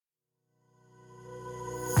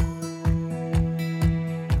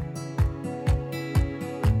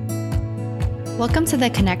Welcome to the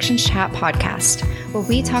Connections Chat podcast, where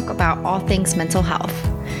we talk about all things mental health.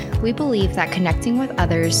 We believe that connecting with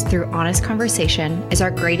others through honest conversation is our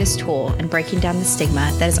greatest tool in breaking down the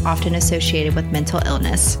stigma that is often associated with mental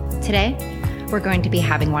illness. Today, we're going to be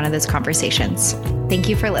having one of those conversations. Thank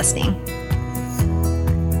you for listening.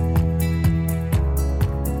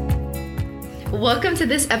 Welcome to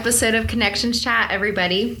this episode of Connections Chat,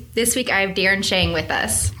 everybody. This week, I have Darren Shang with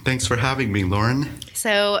us. Thanks for having me, Lauren.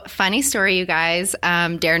 So, funny story, you guys.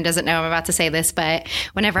 Darren doesn't know I'm about to say this, but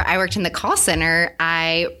whenever I worked in the call center,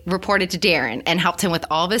 I reported to Darren and helped him with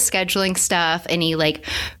all of his scheduling stuff, any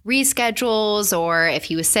reschedules or if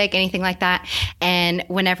he was sick, anything like that. And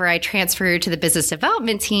whenever I transferred to the business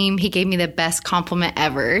development team, he gave me the best compliment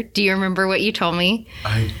ever. Do you remember what you told me?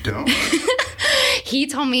 I don't. He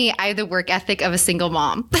told me I have the work ethic of a single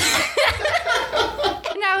mom.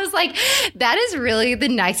 I was like, that is really the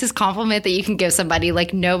nicest compliment that you can give somebody.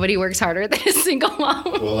 Like, nobody works harder than a single mom.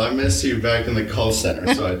 Well, I miss you back in the call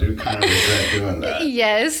center, so I do kind of regret doing that.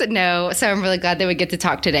 Yes, no. So I'm really glad that we get to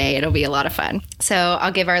talk today. It'll be a lot of fun. So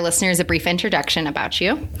I'll give our listeners a brief introduction about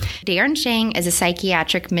you. Darren Shang is a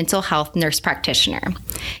psychiatric mental health nurse practitioner.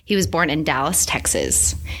 He was born in Dallas,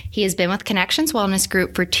 Texas. He has been with Connections Wellness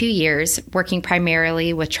Group for 2 years, working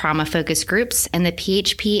primarily with trauma-focused groups in the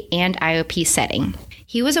PHP and IOP setting.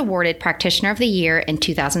 He was awarded Practitioner of the Year in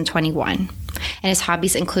 2021, and his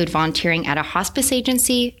hobbies include volunteering at a hospice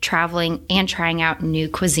agency, traveling, and trying out new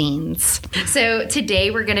cuisines. So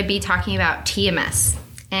today we're going to be talking about TMS.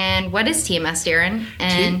 And what is TMS,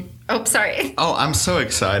 Darren? Sorry. Oh, I'm so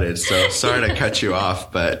excited. So sorry to cut you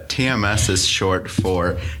off, but TMS is short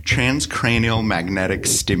for Transcranial Magnetic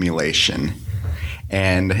Stimulation.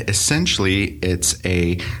 And essentially, it's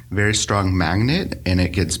a very strong magnet, and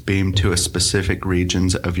it gets beamed to a specific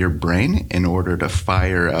regions of your brain in order to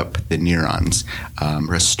fire up the neurons,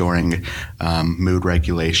 restoring mood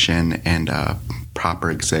regulation and proper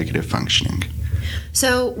executive functioning.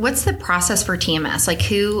 So what's the process for TMS? Like,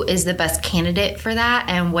 who is the best candidate for that,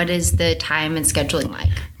 and what is the time and scheduling like?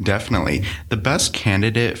 Definitely. The best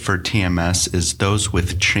candidate for TMS is those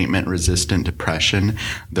with treatment-resistant depression,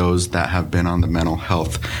 those that have been on the mental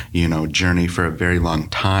health, journey for a very long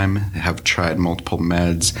time, have tried multiple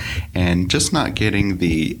meds, and just not getting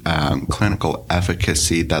the clinical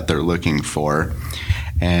efficacy that they're looking for.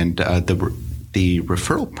 And the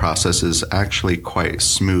referral process is actually quite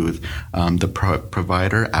smooth. The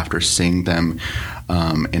provider, after seeing them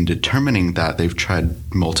and determining that they've tried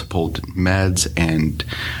multiple meds and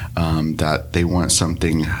that they want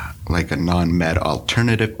something like a non-med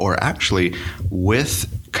alternative, or actually with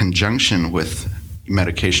conjunction with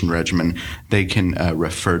medication regimen, they can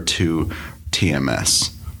refer to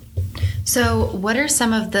TMS. So what are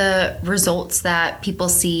some of the results that people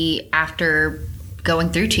see after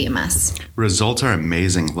going through TMS? Results are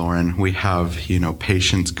amazing, Lauren. We have,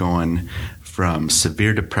 patients going from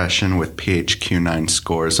severe depression with PHQ-9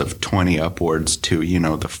 scores of 20 upwards to,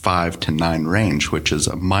 the 5 to 9 range, which is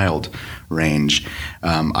a mild range.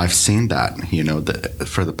 I've seen that,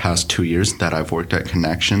 for the past 2 years that I've worked at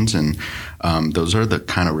Connections, and those are the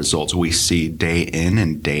kind of results we see day in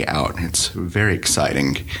and day out. It's very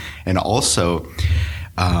exciting. And also,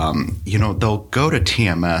 they'll go to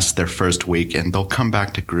TMS their first week and they'll come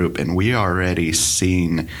back to group, and we already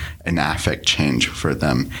seen an affect change for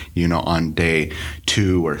them, on day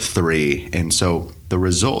 2 or 3. And so the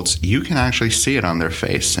results, you can actually see it on their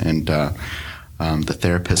face, and the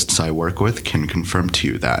therapists I work with can confirm to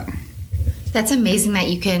you that. That's amazing that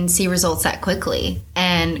you can see results that quickly.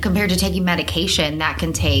 And compared to taking medication, that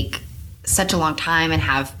can take such a long time and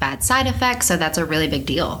have bad side effects, so that's a really big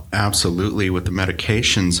deal. Absolutely. With the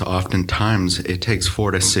medications, oftentimes it takes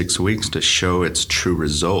 4 to 6 weeks to show its true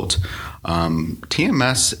result.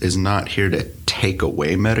 TMS is not here to take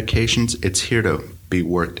away medications. It's here to be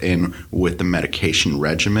worked in with the medication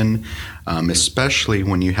regimen, especially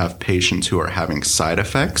when you have patients who are having side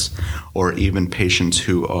effects, or even patients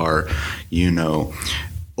who are,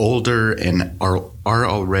 older and are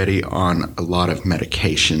already on a lot of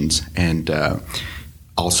medications, and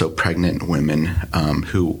also pregnant women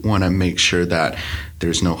who want to make sure that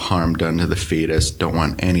there's no harm done to the fetus, don't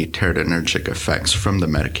want any teratonergic effects from the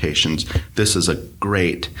medications. This is a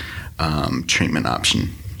great treatment option.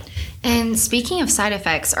 And speaking of side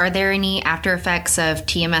effects, are there any after effects of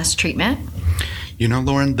TMS treatment?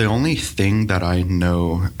 Lauren, the only thing that I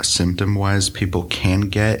know symptom-wise people can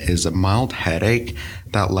get is a mild headache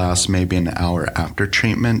that lasts maybe an hour after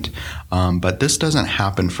treatment. But this doesn't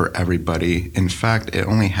happen for everybody. In fact, it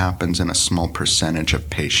only happens in a small percentage of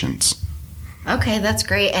patients. Okay, that's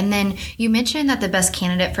great. And then you mentioned that the best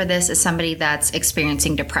candidate for this is somebody that's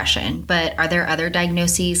experiencing depression, but are there other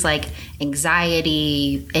diagnoses like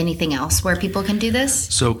anxiety, anything else where people can do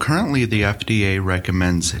this? So currently the FDA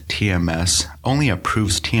recommends TMS, only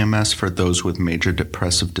approves TMS for those with major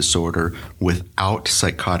depressive disorder without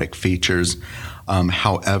psychotic features.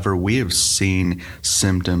 However, we have seen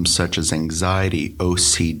symptoms such as anxiety,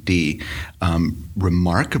 OCD,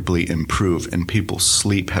 remarkably improve, and people's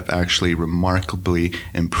sleep have actually remarkably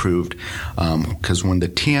improved. Because when the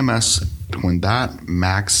TMS, when that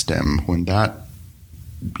mag stem, when that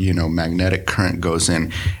magnetic current goes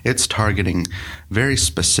in, it's targeting very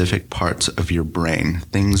specific parts of your brain,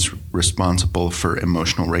 things responsible for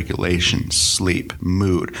emotional regulation, sleep,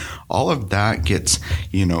 mood. All of that gets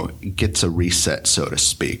a reset, so to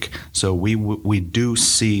speak. So we do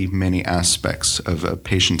see many aspects of a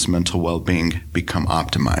patient's mental well-being become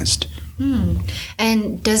optimized.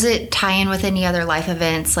 And does it tie in with any other life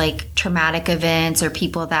events, like traumatic events or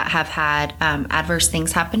people that have had adverse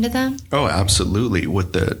things happen to them? Oh, absolutely.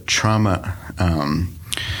 With the trauma,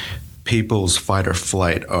 people's fight or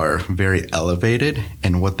flight are very elevated.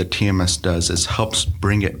 And what the TMS does is helps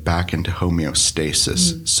bring it back into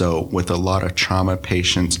homeostasis. So with a lot of trauma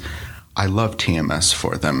patients, I love TMS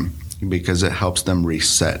for them, because it helps them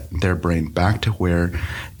reset their brain back to where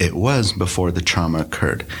it was before the trauma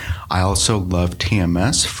occurred. I also love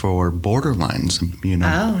TMS for borderlines,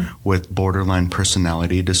 with borderline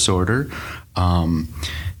personality disorder.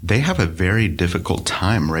 They have a very difficult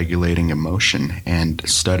time regulating emotion, and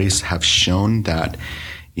studies have shown that,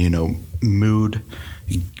 mood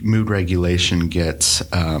regulation gets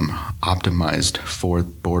optimized for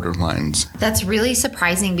borderlines. That's really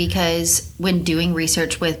surprising, because when doing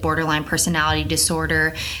research with borderline personality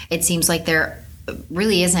disorder, it seems like there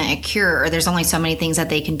really isn't a cure, or there's only so many things that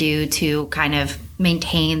they can do to kind of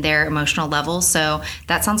maintain their emotional levels. So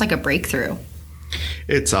that sounds like a breakthrough.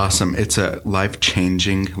 It's awesome. It's a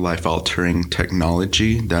life-changing, life-altering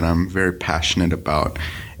technology that I'm very passionate about.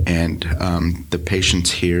 And the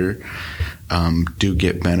patients here do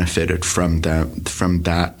get benefited from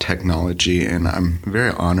that technology, and I'm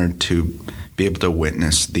very honored to be able to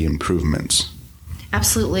witness the improvements.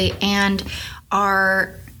 Absolutely. And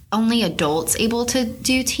are only adults able to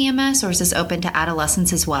do TMS, or is this open to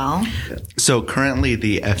adolescents as well? So currently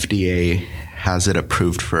the FDA has it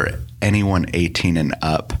approved for anyone 18 and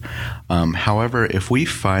up. However, if we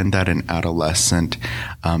find that an adolescent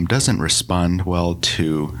doesn't respond well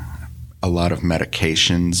to a lot of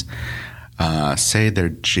medications, say their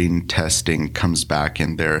gene testing comes back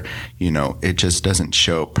and it just doesn't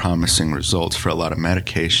show promising results for a lot of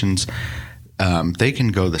medications, they can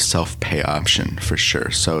go the self-pay option for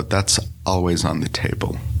sure. So that's always on the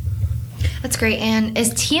table. That's great. And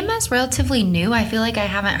is TMS relatively new? I feel like I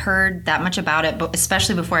haven't heard that much about it, but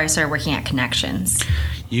especially before I started working at Connections.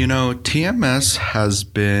 TMS has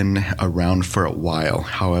been around for a while.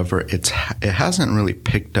 However, it hasn't really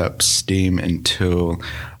picked up steam until,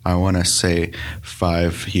 I want to say,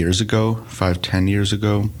 10 years ago.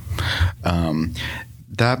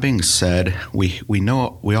 That being said, we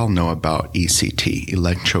all know about ECT,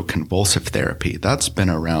 electroconvulsive therapy. That's been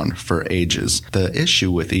around for ages. The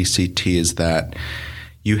issue with ECT is that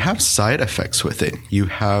you have side effects with it. You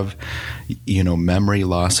have, memory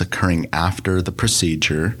loss occurring after the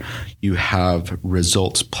procedure. You have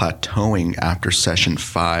results plateauing after session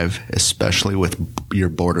 5, especially with your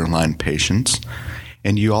borderline patients.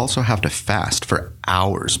 And you also have to fast for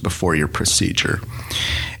hours before your procedure.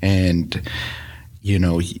 And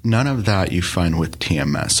none of that you find with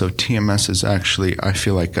TMS. So TMS is actually, I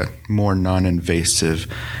feel like, a more non-invasive,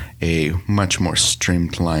 a much more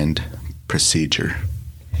streamlined procedure.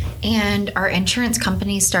 And are insurance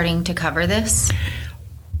companies starting to cover this?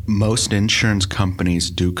 Most insurance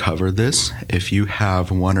companies do cover this. If you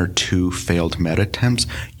have 1 or 2 failed med attempts,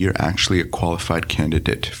 you're actually a qualified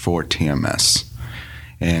candidate for TMS.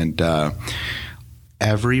 And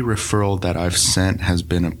every referral that I've sent has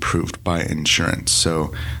been approved by insurance.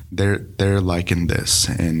 So they're liking this,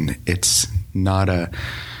 and it's not an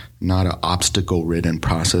obstacle-ridden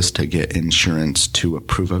process to get insurance to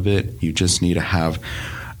approve of it. You just need to have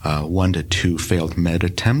 1 to 2 failed med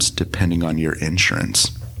attempts, depending on your insurance.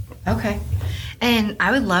 Okay. And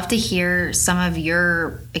I would love to hear some of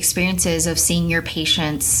your experiences of seeing your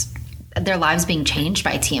patients, their lives being changed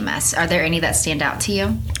by TMS. Are there any that stand out to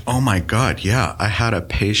you? Oh my God, yeah. I had a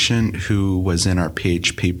patient who was in our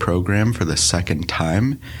PHP program for the second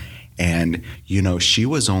time, and she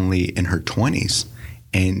was only in her 20s,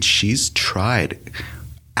 and she's tried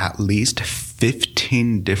at least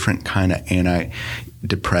 15 different kind of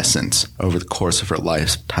depressants over the course of her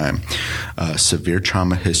lifetime. Severe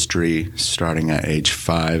trauma history starting at age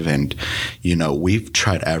 5. And, we've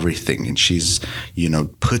tried everything. And she's,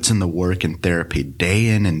 puts in the work in therapy day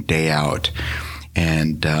in and day out.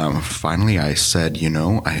 And finally, I said,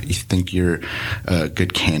 I think you're a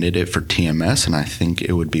good candidate for TMS, and I think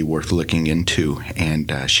it would be worth looking into.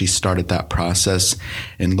 And she started that process.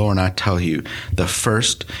 And Lauren, I tell you,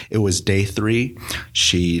 it was day 3.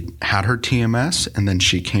 She had her TMS, and then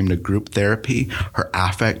she came to group therapy. Her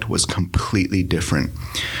affect was completely different.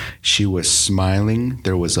 She was smiling.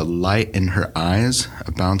 There was a light in her eyes,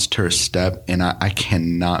 a bounce to her step, and I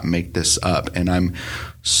cannot make this up. And I'm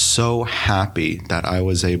so happy that I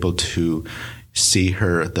was able to see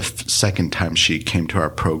her the second time she came to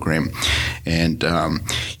our program. And,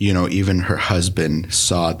 even her husband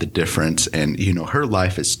saw the difference, and, her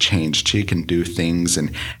life has changed. She can do things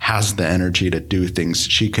and has the energy to do things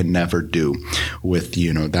she could never do with,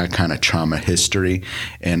 that kind of trauma history.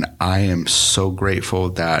 And I am so grateful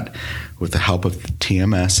that with the help of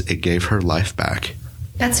TMS, it gave her life back.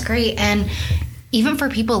 That's great. And even for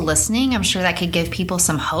people listening, I'm sure that could give people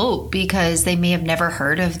some hope, because they may have never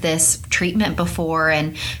heard of this treatment before,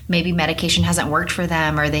 and maybe medication hasn't worked for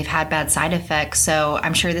them, or they've had bad side effects. So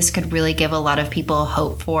I'm sure this could really give a lot of people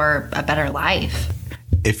hope for a better life.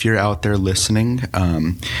 If you're out there listening,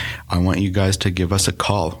 I want you guys to give us a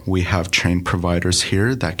call. We have trained providers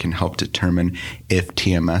here that can help determine if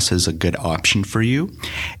TMS is a good option for you,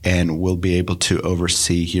 and we'll be able to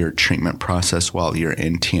oversee your treatment process while you're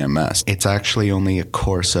in TMS. It's actually only a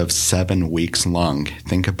course of 7 weeks long.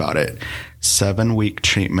 Think about it. 7-week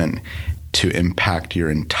treatment to impact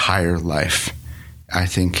your entire life. I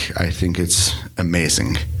think it's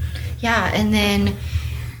amazing. Yeah, and then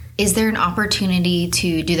is there an opportunity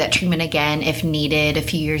to do that treatment again if needed a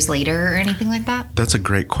few years later or anything like that? That's a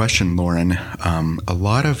great question, Lauren. A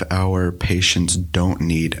lot of our patients don't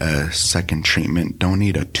need a second treatment, don't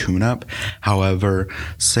need a tune-up. However,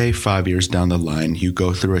 say 5 years down the line, you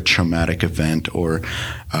go through a traumatic event, or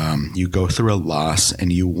you go through a loss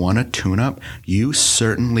and you want a tune-up, you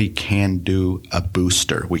certainly can do a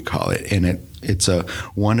booster, we call it. And it's a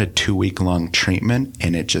 1 to 2 week long treatment,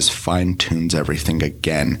 and it just fine tunes everything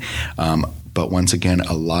again. But once again,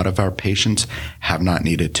 a lot of our patients have not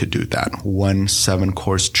needed to do that. 1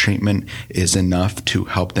 7-course treatment is enough to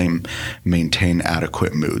help them maintain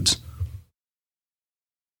adequate moods.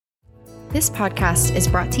 This podcast is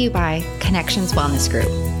brought to you by Connections Wellness Group.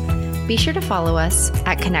 Be sure to follow us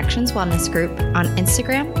at Connections Wellness Group on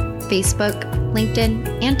Instagram, Facebook,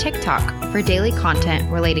 LinkedIn, and TikTok for daily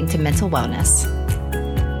content relating to mental wellness.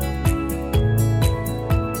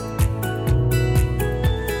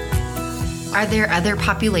 Are there other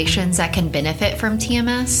populations that can benefit from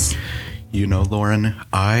TMS? Lauren,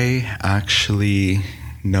 I actually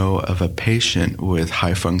know of a patient with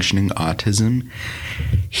high-functioning autism.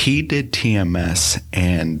 He did TMS,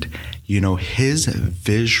 and, his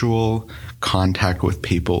visual contact with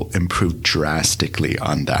people improved drastically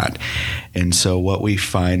on that. And so what we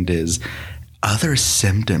find is other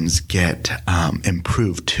symptoms get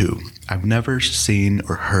improved too. I've never seen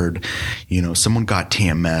or heard, someone got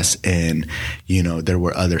TMS and, there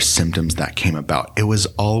were other symptoms that came about. It was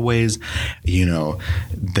always, the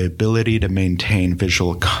ability to maintain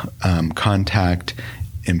visual contact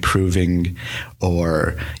improving,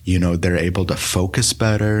 or, they're able to focus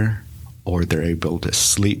better, or they're able to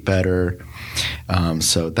sleep better.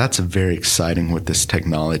 So that's very exciting with this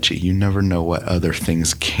technology. You never know what other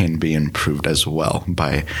things can be improved as well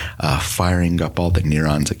by firing up all the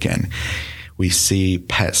neurons again. We see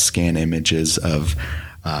PET scan images of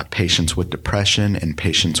patients with depression and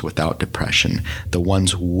patients without depression. The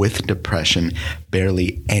ones with depression,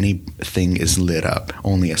 barely anything is lit up.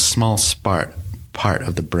 Only a small part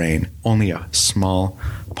of the brain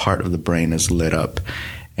is lit up.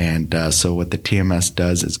 And so what the TMS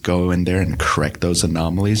does is go in there and correct those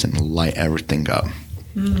anomalies and light everything up.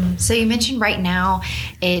 So you mentioned right now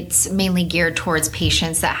it's mainly geared towards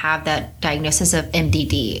patients that have that diagnosis of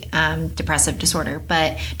MDD, depressive disorder.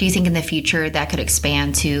 But do you think in the future that could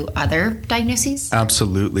expand to other diagnoses?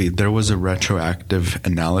 Absolutely. There was a retroactive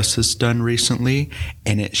analysis done recently,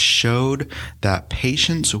 and it showed that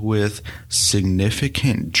patients with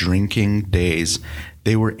significant drinking days,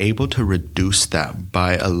 they were able to reduce that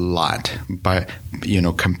by a lot,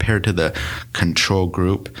 compared to the control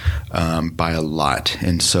group, by a lot.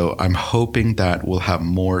 And so I'm hoping that we'll have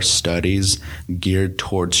more studies geared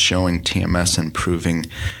towards showing TMS improving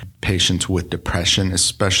patients with depression,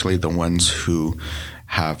 especially the ones who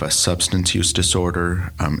have a substance use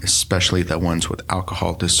disorder, especially the ones with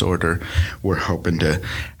alcohol disorder. We're hoping to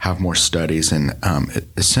have more studies and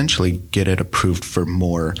essentially get it approved for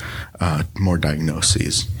more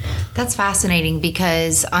diagnoses. That's fascinating,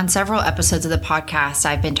 because on several episodes of the podcast,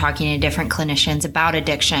 I've been talking to different clinicians about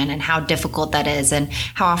addiction and how difficult that is and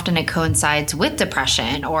how often it coincides with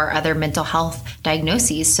depression or other mental health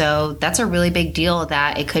diagnoses. So that's a really big deal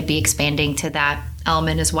that it could be expanding to that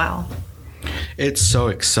element as well. It's so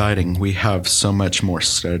exciting. We have so much more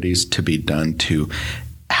studies to be done to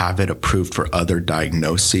have it approved for other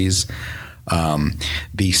diagnoses.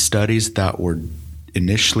 The studies that were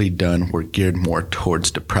initially done were geared more towards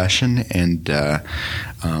depression, and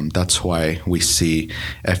that's why we see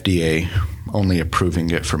FDA only approving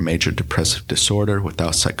it for major depressive disorder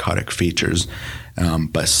without psychotic features.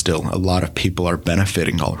 But still, a lot of people are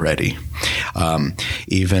benefiting already.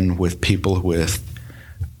 Even with people with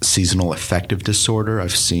seasonal affective disorder,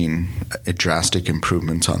 I've seen drastic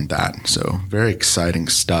improvements on that. So very exciting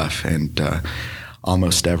stuff, and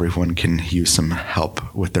almost everyone can use some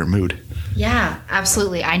help with their mood. Yeah,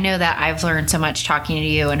 absolutely. I know that I've learned so much talking to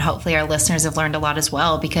you, and hopefully our listeners have learned a lot as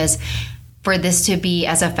well, because for this to be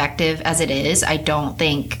as effective as it is, I don't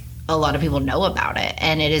think a lot of people know about it,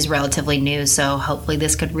 and it is relatively new. So hopefully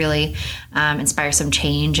this could really inspire some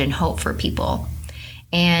change and hope for people.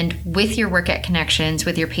 And with your work at Connections,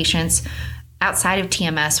 with your patients outside of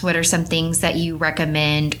TMS, what are some things that you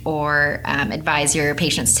recommend or advise your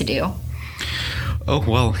patients to do? Oh,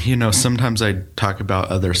 well, sometimes I talk about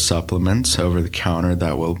other supplements over the counter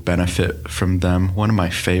that will benefit from them. One of my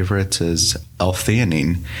favorites is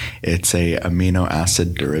L-theanine. It's a amino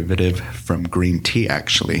acid derivative from green tea,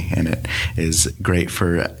 actually, and it is great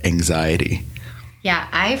for anxiety. Yeah,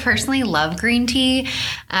 I personally love green tea.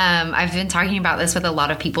 I've been talking about this with a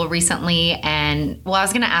lot of people recently. And I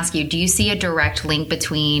was going to ask you, do you see a direct link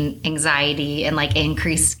between anxiety and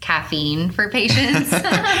increased caffeine for patients?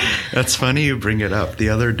 That's funny you bring it up. The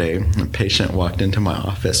other day, a patient walked into my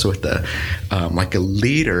office with a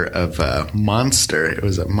liter of Monster. It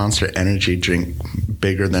was a Monster energy drink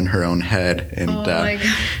bigger than her own head. And my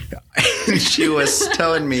God. She was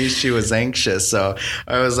telling me she was anxious. So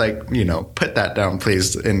I was like, put that down,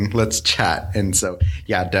 please, and let's chat. And so,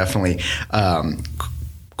 yeah, definitely.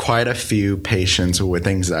 Quite a few patients with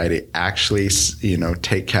anxiety actually,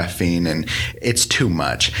 take caffeine, and it's too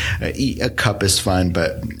much. A cup is fine,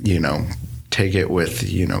 but, take it with,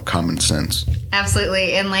 common sense.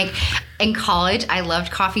 Absolutely. And in college, I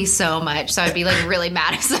loved coffee so much. So I'd be really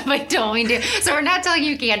mad if somebody told me to. So we're not telling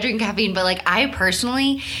you can't drink caffeine, but I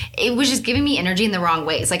personally, it was just giving me energy in the wrong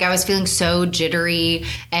ways. I was feeling so jittery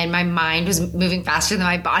and my mind was moving faster than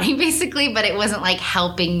my body basically, but it wasn't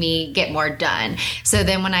helping me get more done. So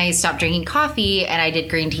then when I stopped drinking coffee and I did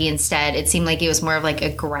green tea instead, it seemed like it was more of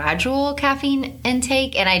a gradual caffeine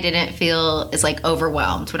intake, and I didn't feel as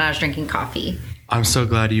overwhelmed when I was drinking coffee. I'm so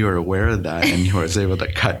glad you were aware of that and you was able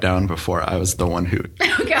to cut down before I was the one who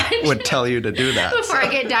would tell you to do that. Before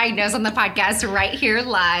I get diagnosed on the podcast right here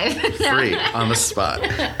live. Free, on the spot.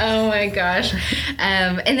 Oh my gosh.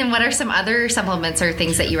 And then what are some other supplements or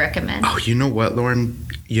things that you recommend? Oh, you know what, Lauren?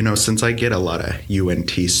 Since I get a lot of UNT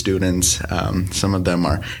students, some of them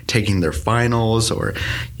are taking their finals or,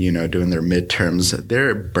 doing their midterms.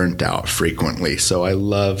 They're burnt out frequently. So I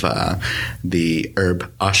love the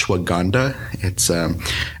herb ashwagandha. It's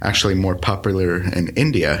actually more popular in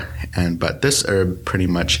India, but this herb pretty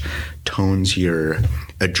much tones your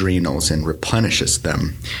adrenals and replenishes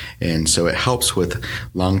them. And so it helps with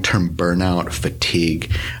long-term burnout,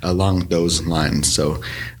 fatigue, along those lines. So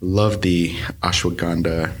love the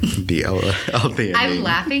ashwagandha, the L-theanine. I'm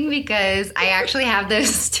laughing because I actually have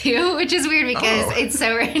those too, which is weird because it's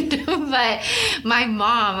so random. But my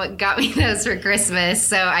mom got me those for Christmas.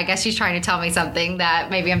 So I guess she's trying to tell me something that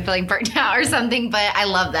maybe I'm feeling burnt out or something. But I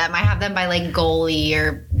love them. I have them by Goli,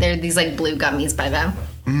 or they're these blue gummies by them.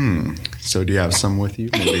 So do you have some with you?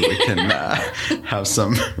 Maybe we can have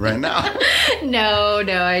some right now. No,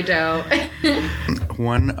 I don't.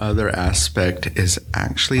 One other aspect is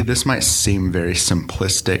actually, this might seem very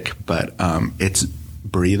simplistic, but it's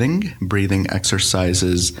breathing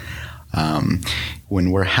exercises.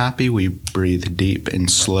 When we're happy, we breathe deep and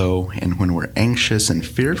slow. And when we're anxious and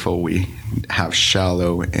fearful, we have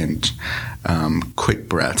shallow and quick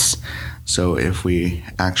breaths. So if we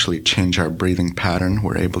actually change our breathing pattern,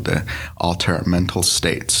 we're able to alter our mental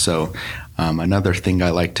states. So another thing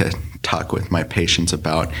I like to talk with my patients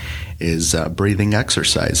about is breathing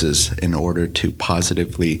exercises in order to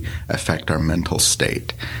positively affect our mental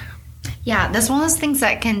state. Yeah, that's one of those things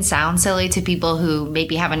that can sound silly to people who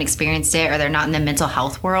maybe haven't experienced it or they're not in the mental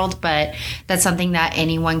health world, but that's something that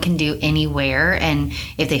anyone can do anywhere. And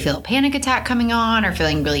if they feel a panic attack coming on or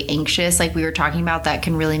feeling really anxious, like we were talking about, that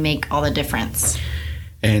can really make all the difference.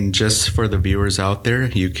 And just for the viewers out there,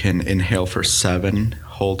 you can inhale for 7,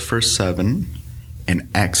 hold for 7, and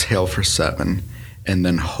exhale for 7, and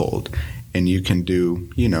then hold. And you can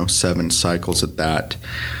do, 7 cycles of that.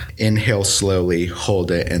 Inhale slowly,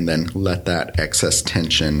 hold it, and then let that excess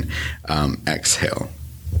tension exhale.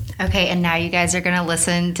 Okay, and now you guys are going to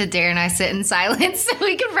listen to Darren and I sit in silence so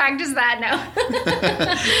we can practice that now.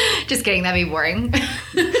 Just kidding, that'd be boring.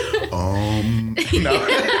 No.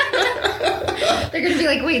 They're going to be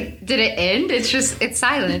like, wait, did it end? It's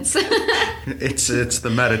silence. It's the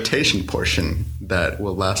meditation portion that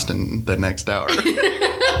will last in the next hour.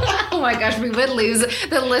 Oh my gosh, we would lose.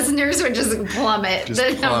 The listeners would just plummet.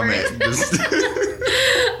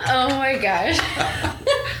 Oh my gosh.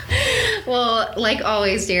 Well, like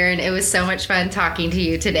always, Darren, it was so much fun talking to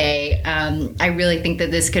you today. I really think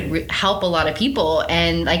that this could help a lot of people.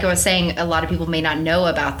 And like I was saying, a lot of people may not know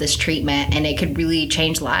about this treatment, and it could really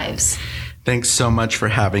change lives. Thanks so much for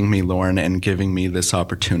having me, Lauren, and giving me this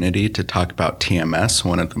opportunity to talk about TMS,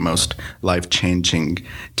 one of the most life-changing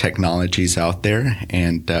technologies out there.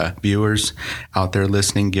 And viewers out there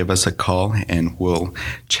listening, give us a call, and we'll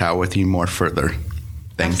chat with you more further.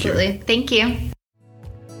 Thank you. Absolutely. Thank you.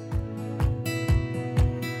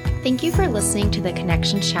 Thank you for listening to the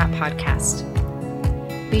Connection Chat podcast.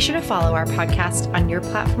 Be sure to follow our podcast on your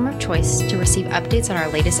platform of choice to receive updates on our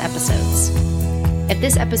latest episodes. If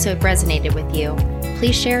this episode resonated with you,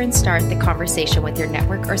 please share and start the conversation with your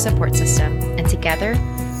network or support system, and together,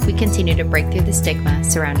 we continue to break through the stigma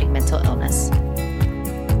surrounding mental illness.